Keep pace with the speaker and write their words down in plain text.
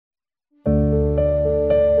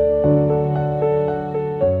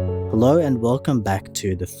Hello and welcome back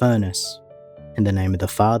to The Furnace. In the name of the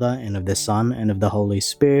Father, and of the Son, and of the Holy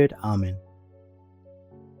Spirit. Amen.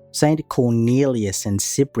 Saint Cornelius and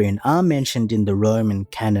Cyprian are mentioned in the Roman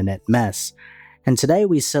canon at Mass, and today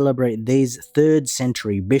we celebrate these 3rd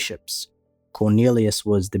century bishops. Cornelius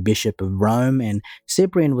was the Bishop of Rome, and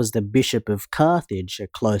Cyprian was the Bishop of Carthage, a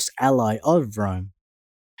close ally of Rome.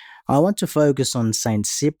 I want to focus on Saint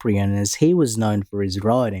Cyprian as he was known for his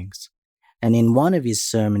writings, and in one of his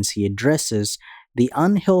sermons he addresses the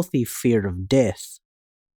unhealthy fear of death.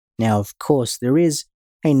 Now, of course, there is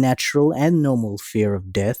a natural and normal fear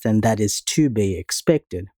of death, and that is to be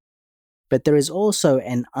expected. But there is also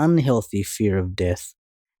an unhealthy fear of death,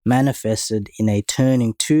 manifested in a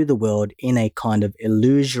turning to the world in a kind of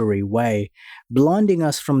illusory way, blinding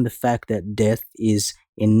us from the fact that death is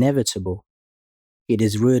inevitable. It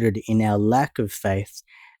is rooted in our lack of faith,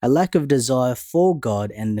 a lack of desire for God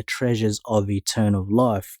and the treasures of eternal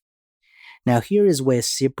life. Now here is where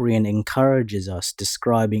Cyprian encourages us,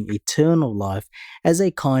 describing eternal life as a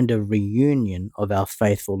kind of reunion of our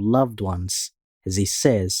faithful loved ones, as he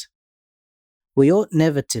says, "We ought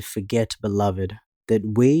never to forget, beloved,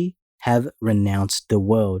 that we have renounced the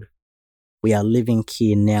world. We are living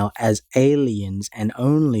here now as aliens and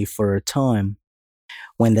only for a time.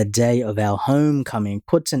 When the day of our homecoming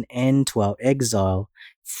puts an end to our exile,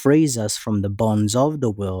 frees us from the bonds of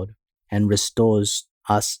the world, and restores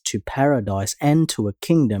us to paradise and to a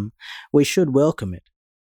kingdom, we should welcome it.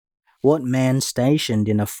 What man stationed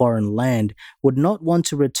in a foreign land would not want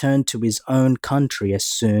to return to his own country as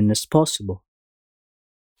soon as possible?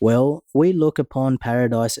 Well, we look upon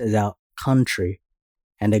paradise as our country,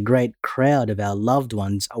 and a great crowd of our loved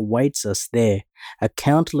ones awaits us there. A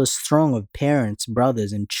countless throng of parents,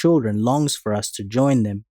 brothers, and children longs for us to join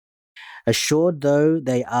them. Assured though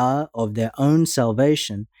they are of their own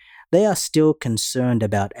salvation, they are still concerned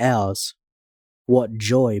about ours. What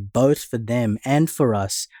joy both for them and for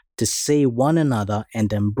us to see one another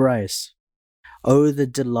and embrace. Oh, the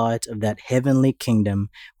delight of that heavenly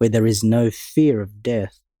kingdom where there is no fear of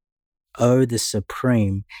death. Oh, the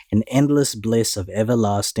supreme and endless bliss of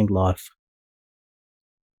everlasting life.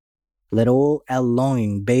 Let all our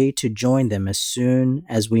longing be to join them as soon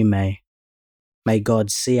as we may. May God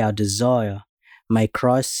see our desire. May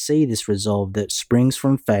Christ see this resolve that springs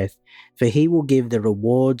from faith, for he will give the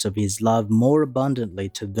rewards of his love more abundantly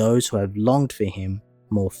to those who have longed for him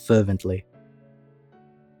more fervently.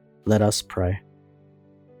 Let us pray.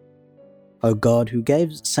 O God, who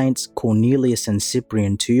gave Saints Cornelius and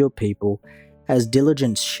Cyprian to your people as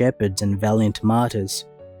diligent shepherds and valiant martyrs,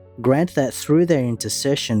 grant that through their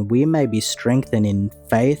intercession we may be strengthened in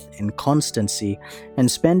faith and constancy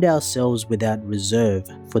and spend ourselves without reserve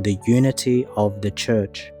for the unity of the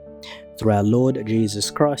Church. Through our Lord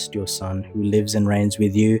Jesus Christ, your Son, who lives and reigns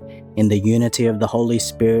with you in the unity of the Holy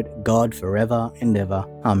Spirit, God forever and ever.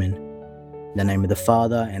 Amen. In the name of the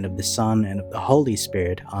Father, and of the Son, and of the Holy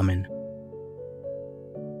Spirit. Amen.